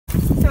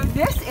So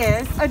this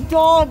is a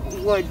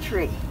dogwood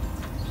tree.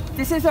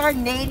 This is our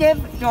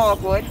native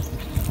dogwood.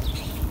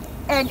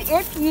 And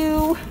if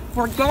you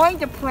were going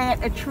to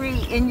plant a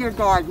tree in your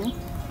garden,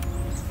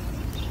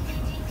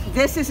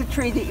 this is a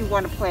tree that you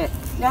want to plant.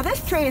 Now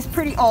this tree is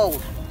pretty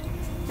old.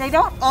 They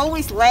don't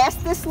always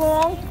last this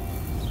long,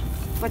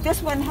 but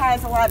this one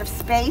has a lot of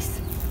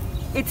space.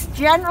 It's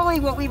generally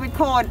what we would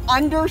call an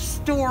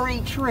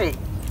understory tree.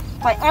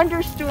 By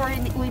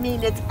understory, we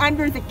mean it's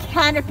under the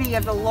canopy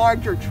of the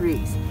larger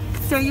trees.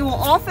 So you will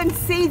often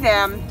see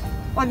them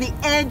on the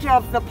edge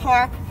of the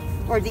park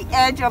or the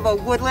edge of a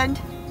woodland.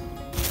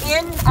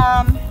 In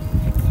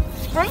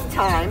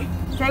springtime,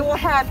 they will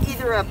have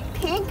either a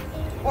pink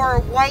or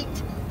a white,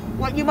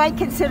 what you might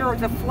consider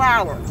the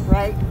flower,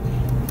 right?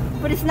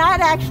 But it's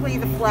not actually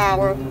the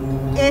flower,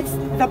 it's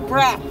the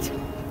Bract.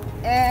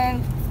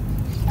 And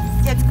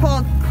it's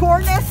called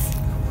Cornus,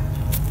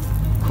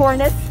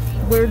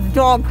 where the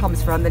dog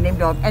comes from, the name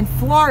dog, and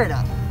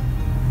Florida.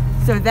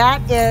 So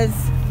that is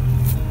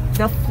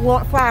the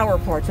flower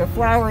part, so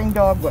flowering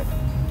dogwood.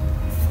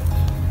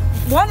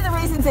 One of the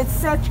reasons it's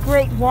such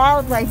great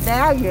wildlife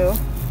value,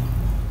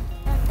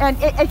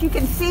 and as you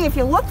can see, if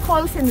you look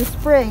close in the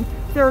spring,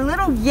 there are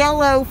little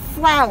yellow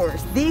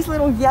flowers. These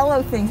little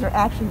yellow things are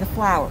actually the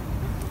flower.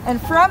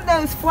 And from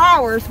those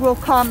flowers will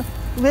come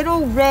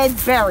little red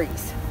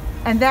berries.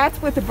 And that's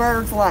what the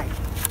birds like.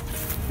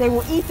 They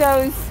will eat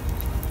those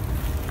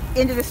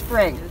into the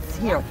spring. It's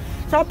here.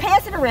 So I'll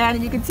pass it around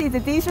and you can see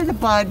that these are the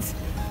buds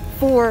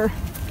for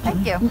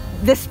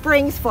the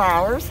spring's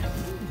flowers.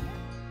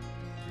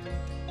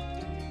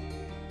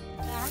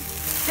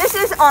 This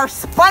is our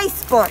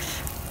Spicebush.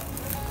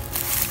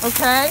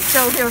 Okay,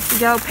 so here we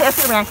go,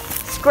 pass it around.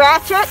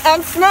 Scratch it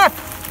and sniff.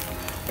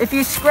 If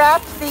you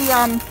scratch the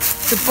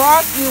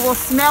bark, you will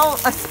smell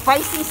a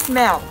spicy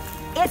smell.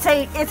 It's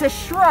a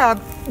shrub,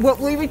 what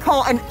we would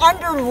call an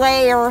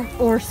underlayer,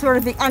 or sort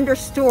of the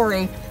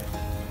understory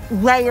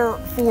layer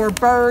for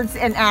birds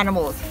and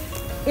animals.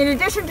 In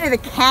addition to the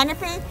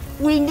canopy,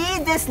 we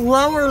need this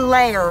lower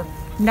layer,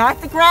 not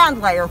the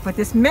ground layer, but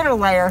this middle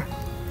layer,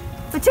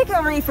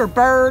 particularly for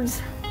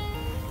birds,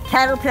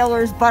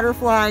 caterpillars,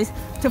 butterflies,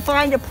 to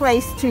find a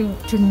place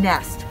to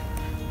nest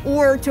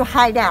or to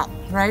hide out,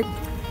 right?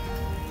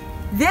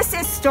 This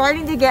is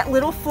starting to get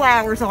little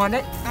flowers on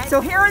it.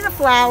 So here are the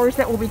flowers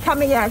that will be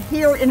coming out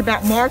here in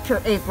about March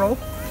or April.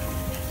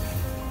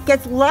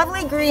 Gets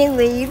lovely green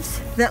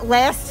leaves that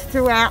last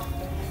throughout.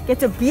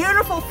 Gets a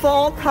beautiful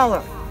fall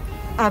color,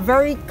 a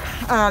very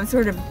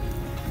sort of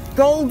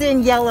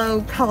golden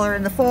yellow color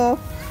in the fall.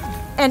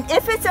 And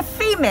if it's a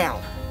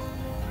female,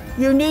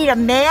 you need a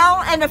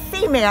male and a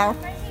female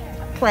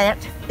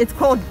plant. It's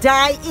called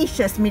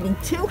dioecious, meaning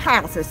two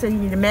houses. So you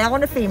need a male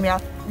and a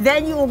female.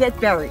 Then you will get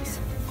berries.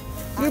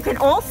 You can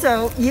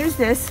also use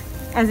this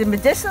as a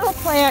medicinal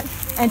plant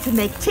and to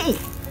make tea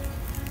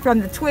from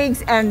the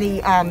twigs and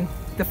the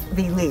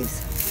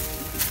leaves.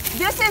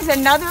 This is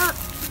another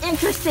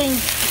interesting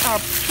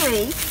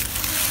tree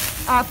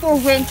for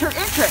winter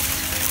interest.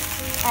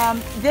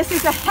 This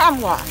is a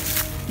hemlock,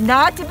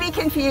 not to be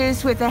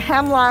confused with the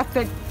hemlock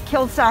that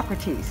killed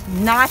Socrates.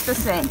 Not the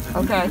same,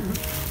 okay?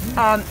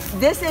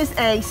 This is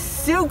a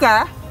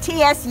Tsuga,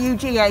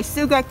 T-S-U-G-A,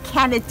 Tsuga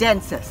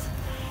canadensis.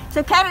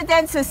 So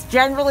canadensis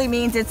generally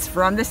means it's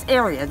from this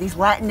area. These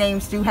Latin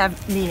names do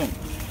have meaning.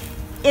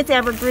 It's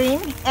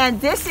evergreen, and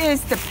this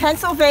is the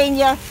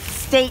Pennsylvania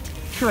state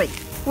tree.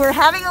 We're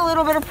having a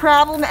little bit of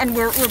problem, and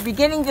we're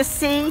beginning to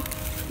see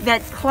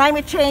that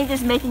climate change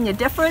is making a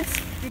difference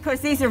because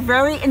these are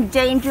very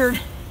endangered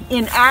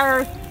in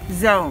our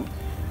zone.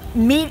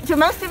 So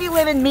most of you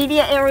live in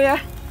Media area?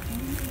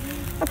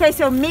 Okay,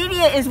 so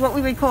Media is what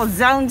we would call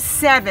Zone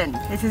 7.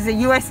 This is a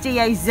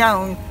USDA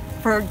zone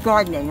for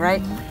gardening,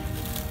 right?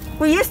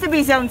 We used to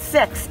be Zone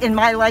 6 in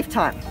my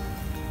lifetime.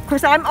 Of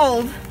course, I'm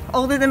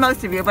older than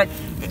most of you, but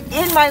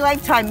in my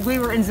lifetime, we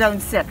were in Zone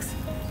 6.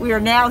 We are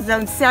now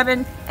Zone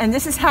 7, and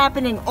this is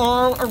happening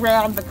all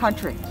around the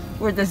country,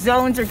 where the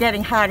zones are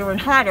getting hotter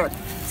and hotter.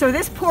 So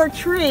this poor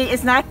tree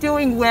is not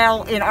doing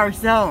well in our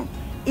zone,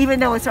 even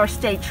though it's our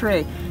state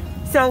tree.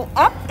 So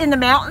up in the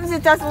mountains,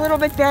 it does a little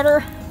bit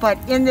better, but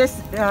in this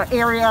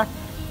area,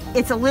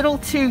 it's a little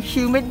too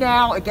humid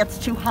now. It gets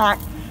too hot.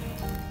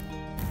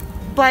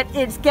 But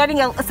it's getting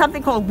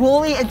something called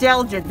woolly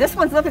adelgid. This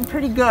one's looking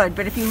pretty good,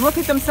 but if you look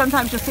at them,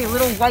 sometimes you'll see a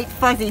little white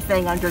fuzzy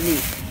thing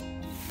underneath.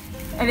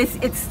 And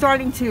it's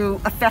starting to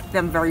affect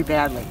them very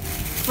badly.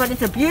 But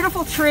it's a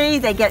beautiful tree.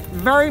 They get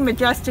very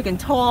majestic and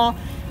tall.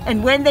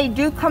 And when they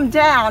do come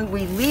down,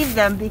 we leave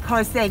them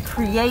because they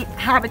create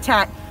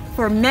habitat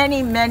for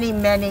many, many,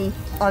 many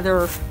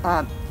other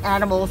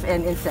animals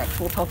and insects.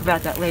 We'll talk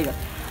about that later.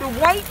 The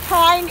white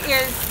pine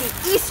is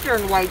the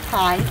eastern white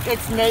pine.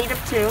 It's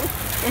native too.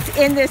 It's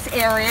in this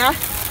area.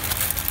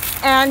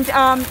 And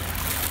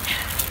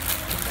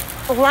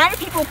a lot of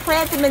people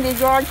plant them in their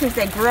yard because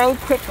they grow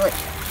quickly.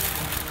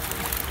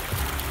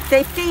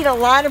 They feed a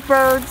lot of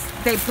birds.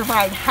 They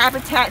provide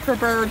habitat for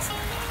birds.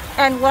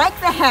 And like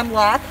the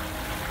hemlock,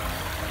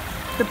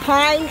 the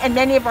pine and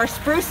many of our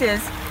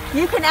spruces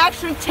you can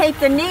actually take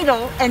the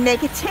needle and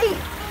make a tea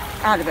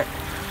out of it.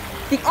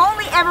 The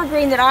only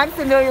evergreen that I'm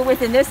familiar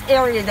with in this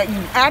area that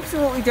you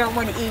absolutely don't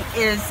want to eat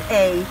is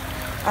a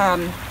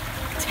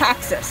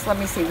taxus. Let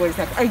me see, what is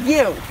that? A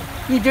yew.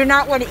 You do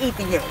not want to eat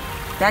the yew.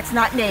 That's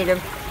not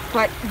native.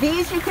 But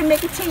these you can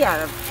make a tea out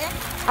of.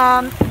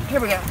 Here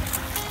we go.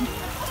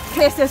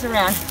 Pass this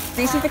around.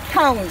 These are the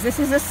cones. This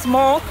is a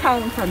small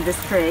cone from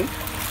this tree.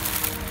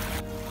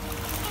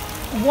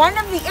 One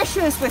of the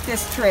issues with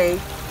this tree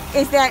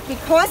is that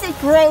because it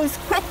grows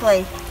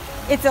quickly,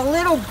 it's a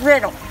little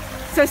brittle.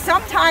 So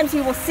sometimes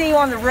you will see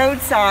on the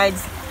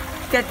roadsides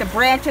that the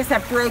branches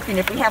have broken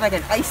if we have like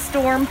an ice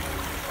storm.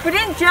 But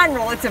in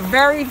general, it's a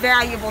very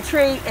valuable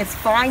tree. It's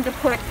fine to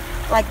put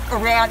like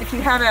around, if you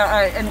have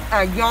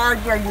a yard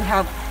where you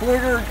have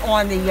bordered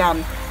on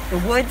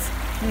the woods,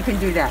 you can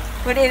do that.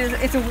 But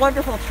it's a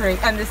wonderful tree,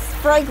 and the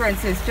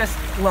fragrance is just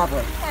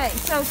lovely. Okay,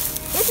 so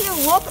if you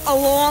look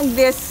along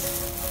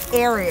this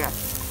area,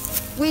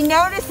 we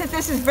notice that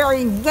this is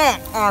very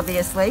wet,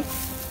 obviously.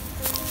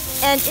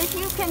 And if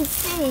you can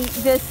see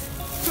this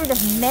sort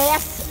of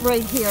mass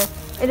right here,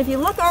 and if you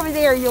look over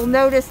there, you'll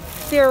notice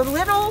there are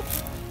little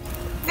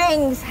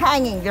things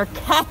hanging. They're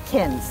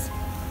catkins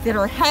that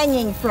are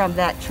hanging from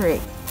that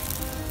tree,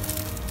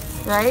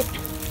 right?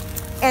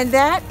 And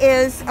that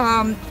is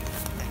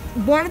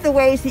one of the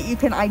ways that you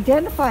can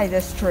identify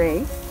this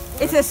tree.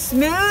 It's a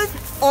smooth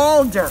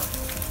alder.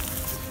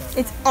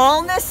 It's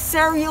Alnus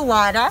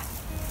cerulata.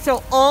 So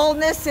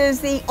Alnus is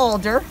the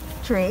alder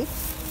tree.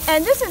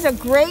 And this is a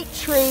great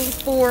tree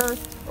or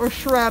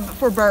shrub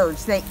for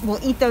birds. They will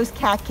eat those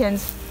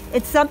catkins.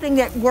 It's something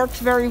that works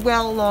very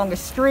well along a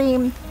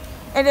stream,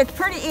 and it's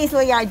pretty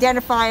easily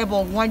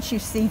identifiable once you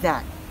see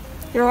that.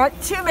 There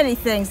aren't too many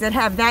things that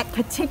have that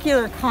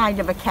particular kind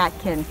of a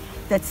catkin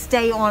that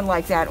stay on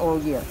like that all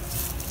year.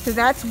 So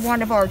that's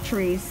one of our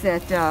trees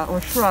that,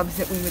 or shrubs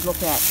that we would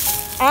look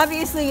at.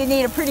 Obviously you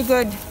need a pretty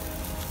good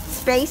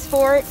space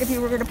for it if you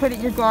were going to put it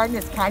in your garden.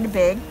 It's kind of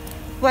big.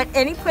 But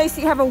any place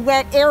you have a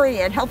wet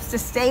area, it helps to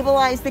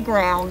stabilize the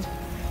ground.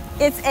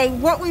 It's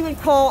what we would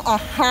call a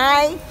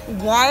high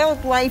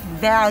wildlife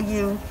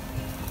value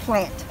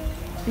plant,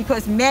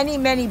 because many,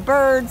 many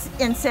birds,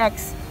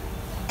 insects,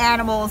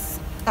 animals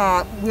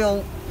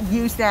will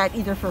use that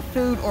either for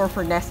food or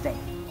for nesting.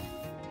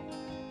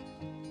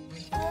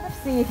 Let's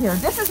see here.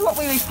 This is what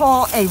we would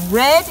call a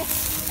red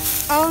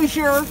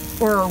osier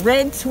or a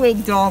red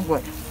twig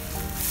dogwood.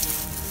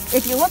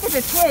 If you look at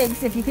the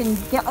twigs, if you can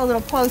get a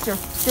little closer,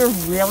 they're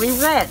really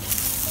red.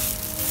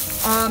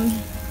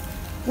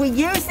 We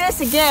use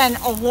this again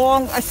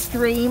along a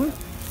stream.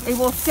 It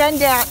will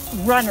send out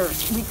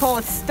runners. We call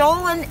it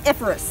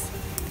stoloniferous.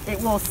 It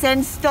will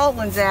send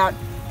stolons out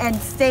and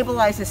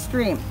stabilize a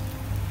stream.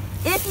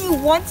 If you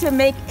want to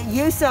make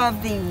use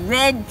of the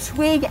red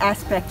twig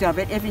aspect of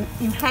it, if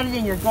you had it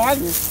in your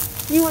garden,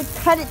 you would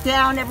cut it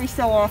down every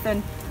so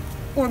often,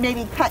 or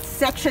maybe cut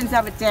sections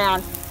of it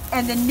down,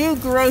 and the new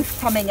growth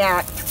coming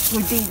out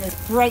would be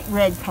this bright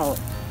red color.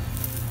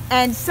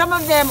 And some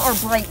of them are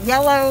bright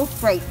yellow,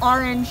 bright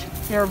orange.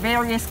 There are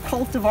various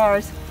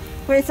cultivars,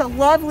 but it's a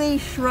lovely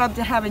shrub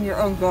to have in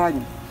your own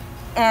garden.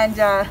 And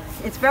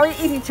it's very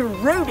easy to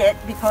root it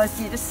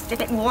because you just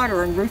stick it in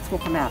water and roots will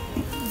come out.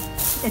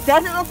 It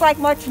doesn't look like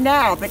much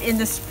now, but in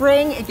the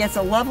spring it gets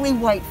a lovely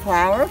white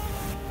flower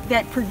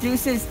that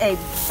produces a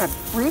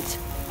fruit,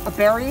 a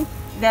berry,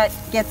 that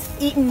gets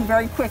eaten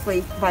very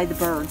quickly by the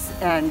birds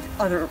and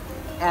other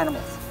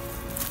animals.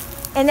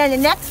 And then the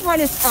next one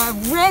is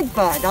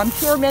redbud. I'm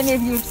sure many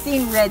of you have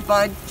seen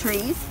redbud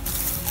trees.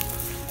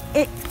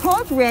 It's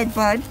called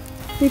redbud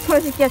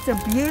because it gets a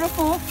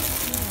beautiful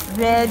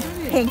red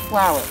pink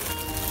flower.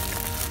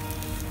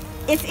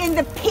 It's in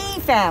the pea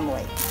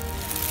family.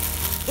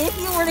 If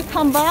you were to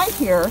come by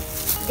here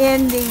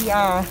in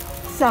the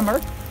summer,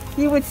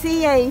 you would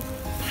see a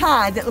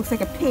pod that looks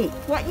like a pea.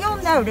 What you'll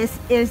notice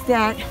is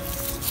that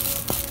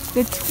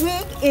the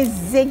twig is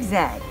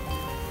zigzag.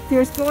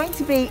 There's going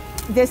to be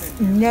this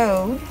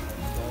node,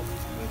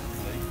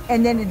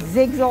 and then it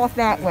zigs off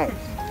that way.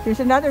 There's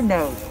another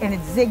node, and it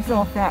zigs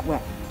off that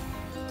way.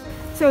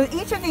 So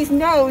each of these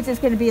nodes is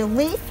going to be a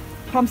leaf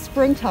come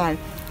springtime,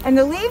 and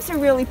the leaves are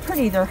really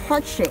pretty. They're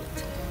heart-shaped.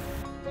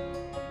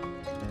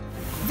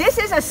 This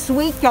is a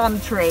sweet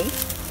gum tree,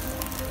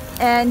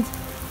 and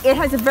it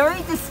has a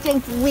very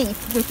distinct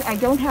leaf, which I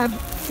don't have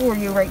for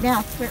you right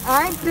now, but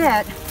I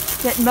bet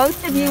that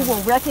most of you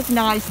will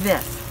recognize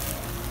this.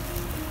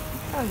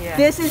 Oh, yeah.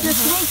 This is a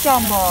sweet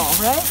gum ball,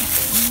 right?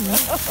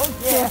 Oh,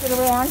 yeah. Pass it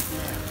around.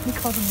 We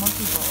call them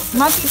monkey balls.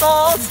 Monkey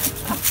balls.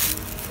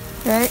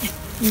 Right?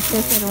 You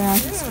pass it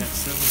around.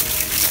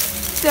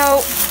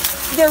 So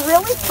they're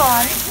really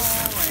fun.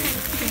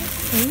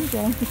 There you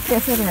go. Just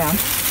pass it around.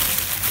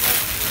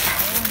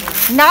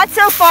 Not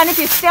so fun if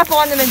you step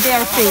on them in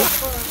bare feet.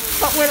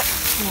 But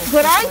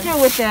what I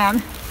do with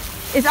them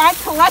is I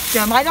collect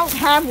them. I don't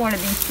have one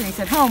of these trees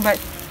at home, but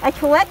I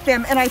collect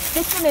them and I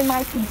stick them in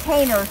my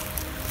container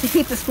to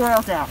keep the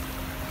squirrels out.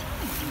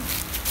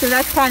 So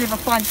that's kind of a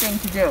fun thing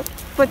to do.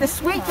 But the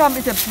sweet gum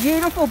is a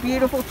beautiful,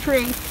 beautiful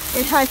tree.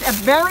 It has a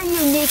very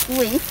unique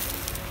leaf.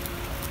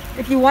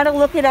 If you want to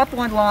look it up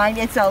online,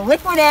 it's a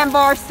liquid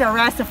ambar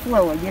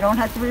serracifluid. You don't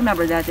have to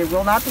remember that. There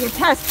will not be a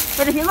test.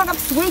 But if you look up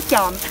sweet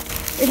gum,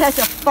 it has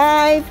a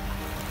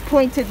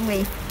 5-pointed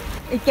leaf.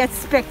 It gets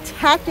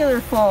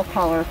spectacular fall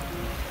color,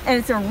 and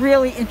it's a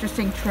really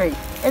interesting tree.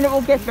 And it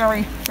will get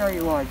very, very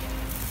large.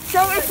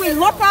 So if we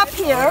look up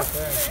here,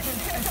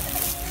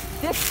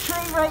 this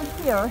tree right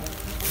here,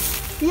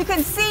 you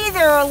can see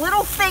there are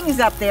little things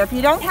up there. If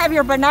you don't have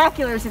your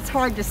binoculars, it's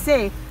hard to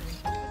see.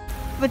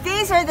 But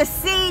these are the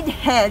seed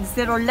heads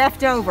that are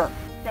left over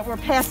that we're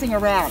passing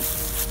around.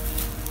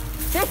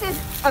 This is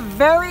a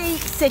very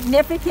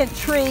significant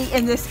tree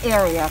in this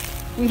area.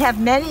 We have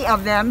many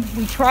of them.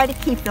 We try to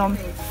keep them.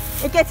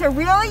 It gets a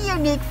really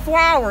unique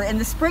flower in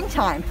the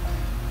springtime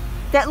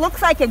that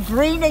looks like a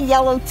green and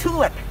yellow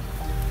tulip.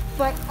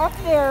 But up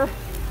there,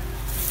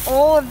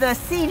 all of the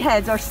seed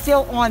heads are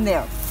still on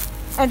there.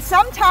 And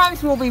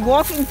sometimes we'll be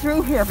walking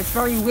through here if it's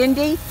very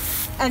windy,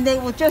 and they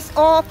will just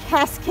all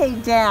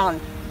cascade down.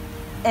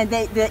 And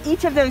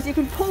each of those, you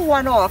can pull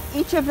one off.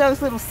 Each of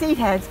those little seed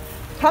heads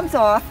comes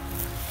off,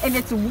 and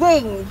it's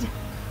winged,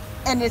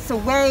 and it's a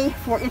way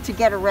for it to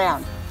get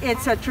around.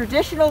 It's a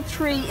traditional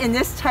tree in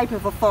this type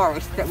of a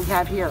forest that we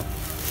have here.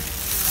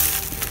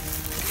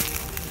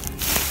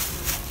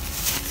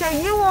 So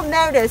you will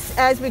notice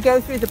as we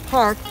go through the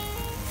park,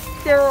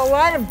 there are a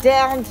lot of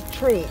downed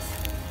trees.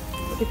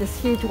 Look at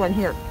this huge one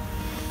here.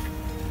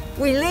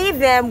 We leave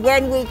them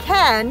when we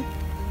can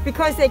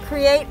because they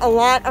create a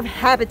lot of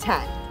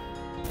habitat.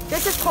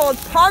 This is called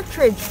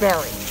partridge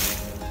berry,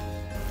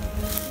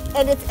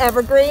 and it's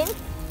evergreen,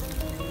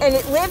 and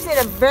it lives in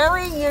a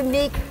very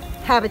unique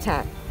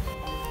habitat.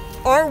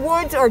 Our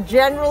woods are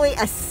generally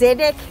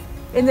acidic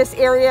in this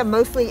area,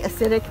 mostly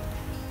acidic.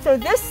 So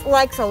this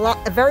likes a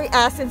very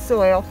acid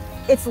soil.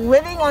 It's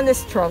living on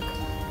this trunk,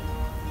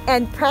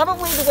 and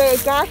probably the way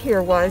it got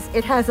here was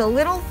it has a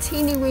little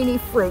teeny weeny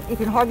fruit. You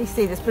can hardly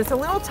see this, but it's a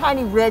little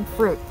tiny red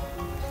fruit.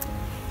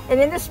 And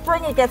in the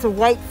spring it gets a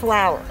white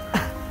flower.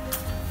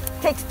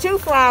 It takes 2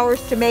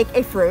 flowers to make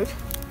a fruit,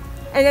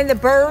 and then the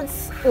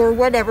birds or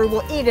whatever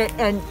will eat it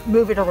and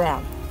move it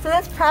around. So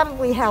that's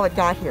probably how it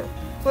got here.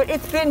 But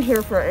it's been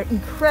here for an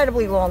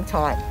incredibly long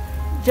time,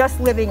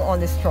 just living on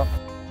this trunk.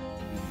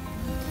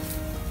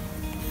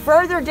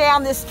 Further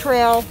down this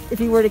trail, if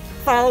you were to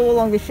follow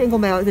along the shingle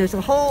mound, there's a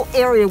whole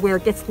area where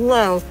it gets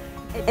low,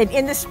 and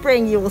in the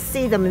spring you will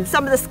see them, and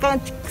some of the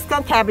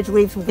skunk cabbage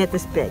leaves will get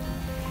this big.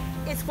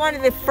 It's one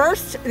of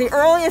the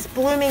earliest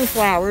blooming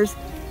flowers.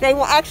 They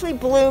will actually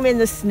bloom in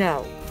the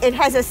snow. It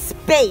has a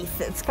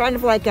spathe. It's kind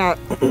of like a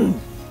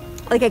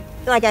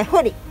like a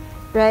hoodie,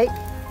 right?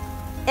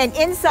 And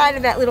inside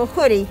of that little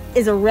hoodie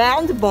is a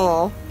round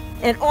ball,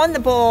 and on the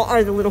ball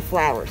are the little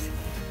flowers.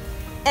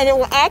 And it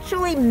will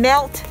actually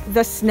melt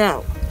the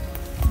snow.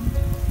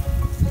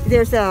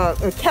 There's a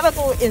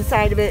chemical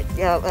inside of it,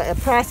 a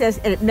process,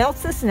 and it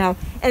melts the snow.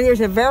 And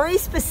there's a very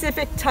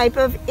specific type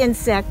of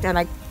insect, and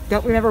I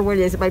don't remember what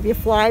it is. It might be a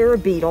fly or a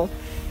beetle,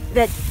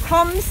 that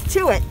comes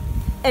to it,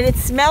 and it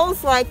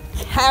smells like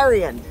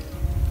carrion,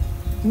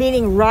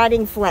 meaning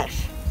rotting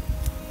flesh.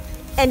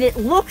 And it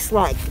looks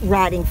like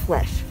rotting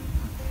flesh.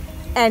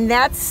 And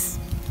that's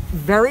a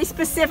very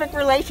specific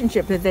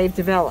relationship that they've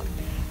developed.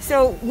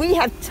 So we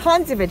have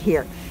tons of it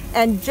here.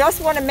 And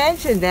just want to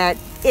mention that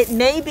it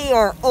may be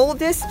our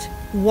oldest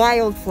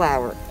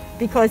wildflower,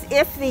 because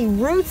if the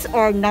roots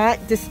are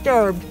not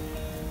disturbed,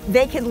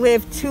 they can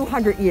live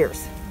 200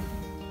 years.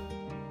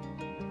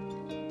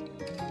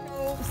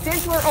 So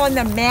since we're on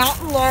the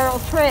Mountain Laurel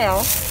Trail,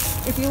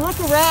 if you look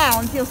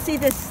around, you'll see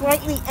this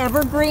slightly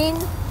evergreen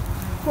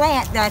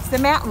plant. That's the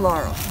mountain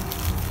laurel.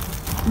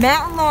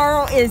 Mountain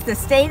laurel is the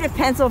state of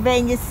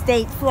Pennsylvania's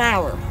state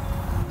flower.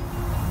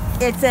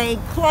 It's a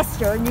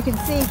cluster, and you can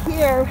see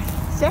here,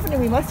 Stephanie,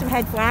 we must have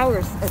had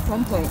flowers at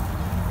some point.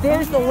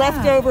 There's the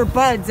leftover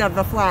buds of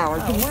the flower.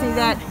 Can you see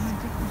that?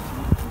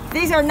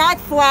 These are not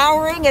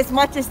flowering as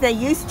much as they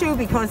used to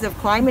because of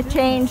climate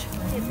change.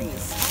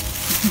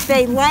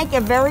 They like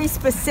a very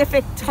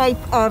specific type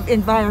of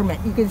environment.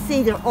 You can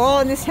see they're all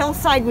on this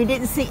hillside. We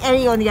didn't see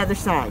any on the other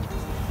side.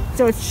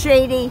 So it's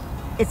shady,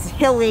 it's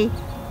hilly,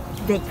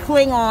 they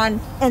cling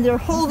on, and they're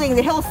holding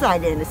the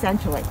hillside in,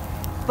 essentially.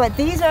 But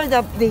these are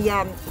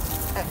the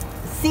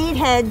seed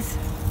heads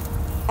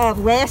of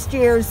last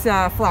year's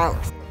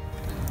flowers.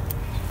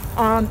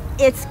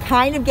 It's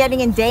kind of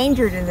getting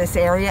endangered in this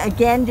area,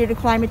 again, due to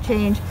climate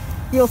change.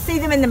 You'll see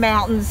them in the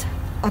mountains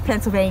of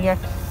Pennsylvania,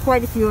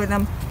 quite a few of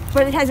them.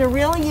 But it has a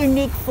really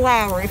unique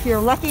flower. If you're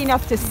lucky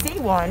enough to see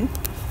one,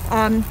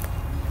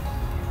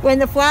 when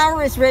the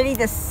flower is ready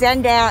to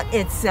send out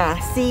its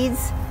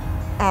seeds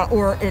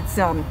or its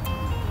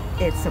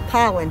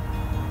pollen,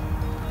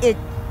 it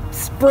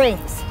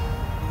springs.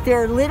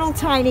 There are little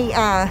tiny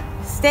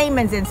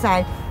stamens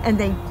inside, and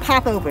they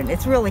pop open.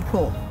 It's really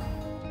cool.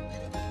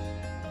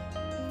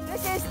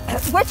 This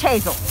is witch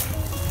hazel.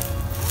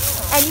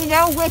 And you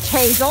know witch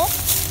hazel,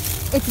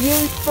 it's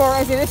used for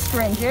as an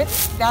astringent.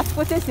 That's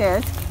what this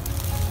is.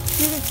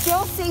 You can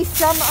still see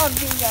some of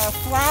the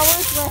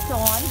flowers left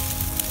on.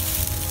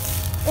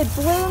 It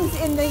blooms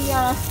in the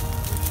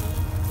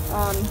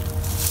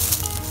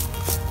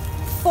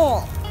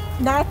fall,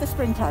 not the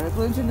springtime. It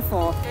blooms in the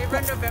fall. They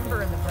run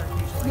November in the park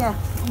usually. Yeah,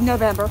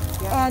 November.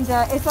 Yeah.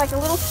 And it's like a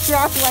little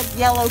strap-like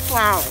yellow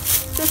flower.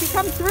 So if you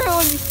come through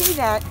and you see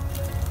that,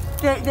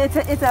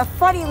 it's a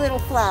funny little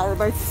flower,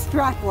 but it's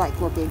strap-like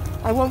looking.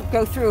 I won't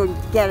go through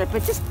and get it,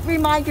 but just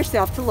remind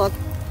yourself to look.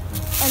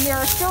 And there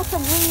are still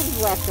some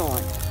leaves left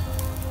on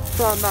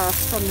from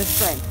the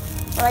spring.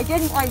 But I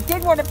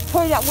did want to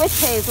point out with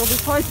Hazel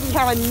because we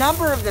have a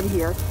number of them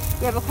here.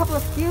 We have a couple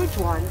of huge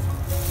ones.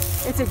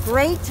 It's a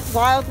great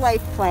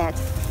wildlife plant.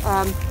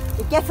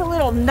 It gets a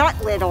little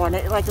nut lid on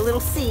it, like a little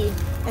seed,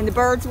 and the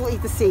birds will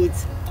eat the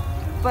seeds.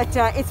 But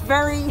it's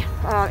very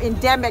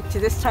endemic to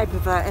this type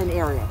of an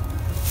area.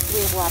 We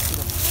have lots of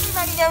them.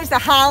 Everybody knows the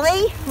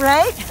holly,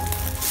 right?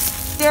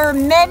 There are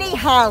many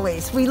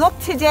hollies. We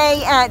looked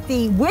today at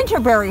the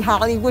winterberry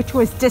holly, which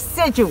was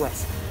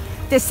deciduous.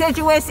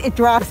 Deciduous, it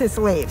drops its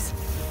leaves.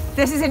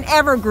 This is an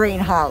evergreen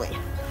holly.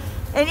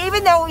 And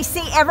even though we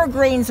see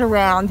evergreens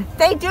around,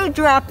 they do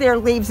drop their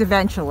leaves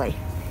eventually.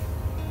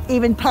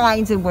 Even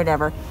pines and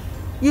whatever.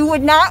 You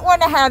would not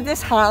want to have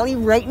this holly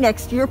right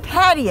next to your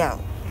patio,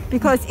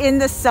 because in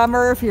the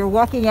summer, if you're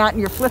walking out in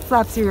your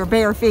flip-flops or your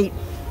bare feet,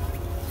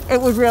 it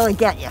would really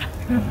get you.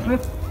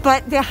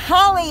 But the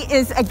holly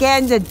is,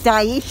 again, the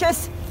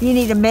dioecious. You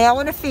need a male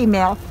and a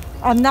female.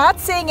 I'm not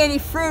seeing any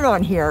fruit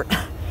on here.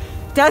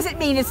 Doesn't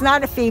mean it's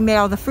not a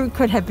female. The fruit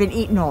could have been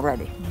eaten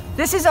already.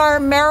 This is our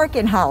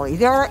American holly.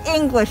 There are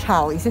English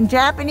hollies and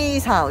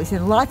Japanese hollies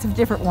and lots of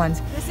different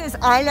ones. This is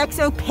Ilex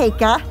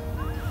opaca.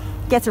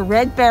 Gets a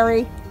red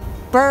berry.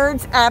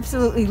 Birds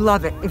absolutely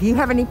love it. If you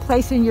have any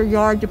place in your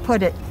yard to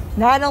put it,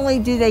 not only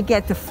do they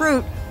get the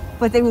fruit,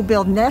 but they will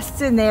build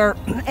nests in there,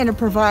 and it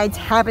provides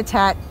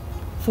habitat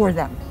for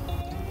them.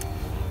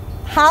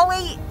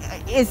 Holly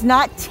is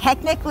not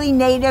technically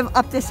native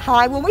up this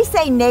high. When we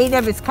say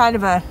native, it's kind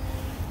of a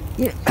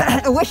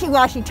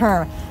wishy-washy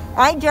term.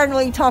 I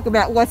generally talk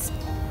about what's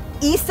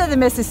east of the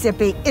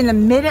Mississippi in the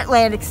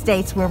mid-Atlantic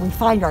states where we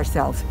find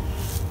ourselves.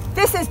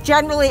 This is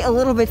generally a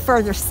little bit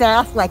further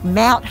south, like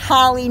Mount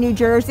Holly, New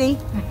Jersey,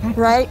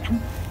 right?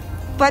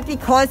 But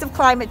because of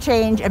climate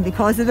change and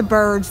because of the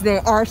birds, they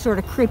are sort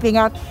of creeping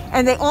up,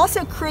 and they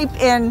also creep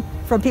in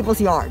from people's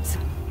yards.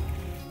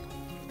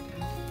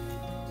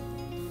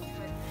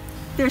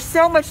 There's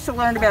so much to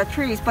learn about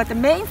trees, but the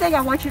main thing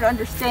I want you to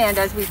understand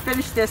as we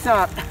finish this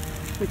up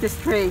with this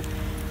tree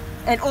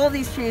and all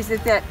these trees is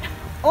that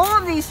all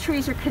of these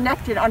trees are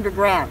connected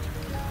underground.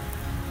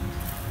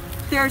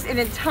 There's an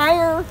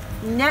entire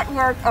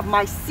network of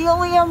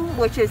mycelium,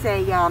 which is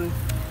a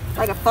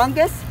like a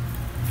fungus,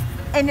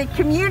 and it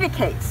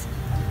communicates.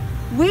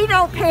 We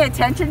don't pay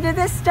attention to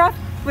this stuff,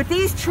 but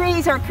these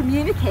trees are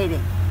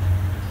communicating.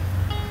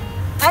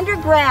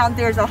 Underground,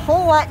 there's a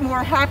whole lot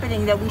more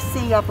happening than we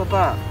see up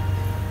above.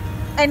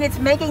 And it's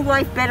making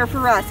life better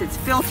for us. It's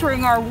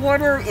filtering our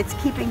water, it's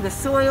keeping the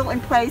soil in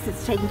place,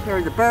 it's taking care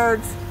of the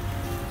birds.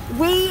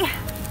 We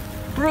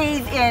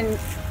breathe in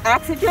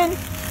oxygen,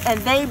 and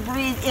they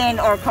breathe in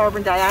our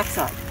carbon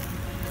dioxide.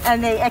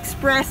 And they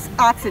express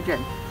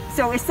oxygen.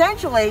 So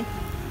essentially,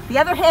 the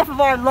other half of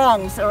our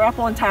lungs are up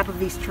on top of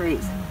these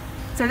trees.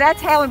 So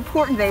that's how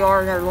important they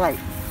are in our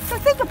life. So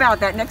think about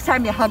that next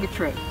time you hug a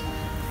tree.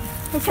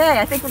 Okay,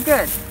 I think we're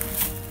good.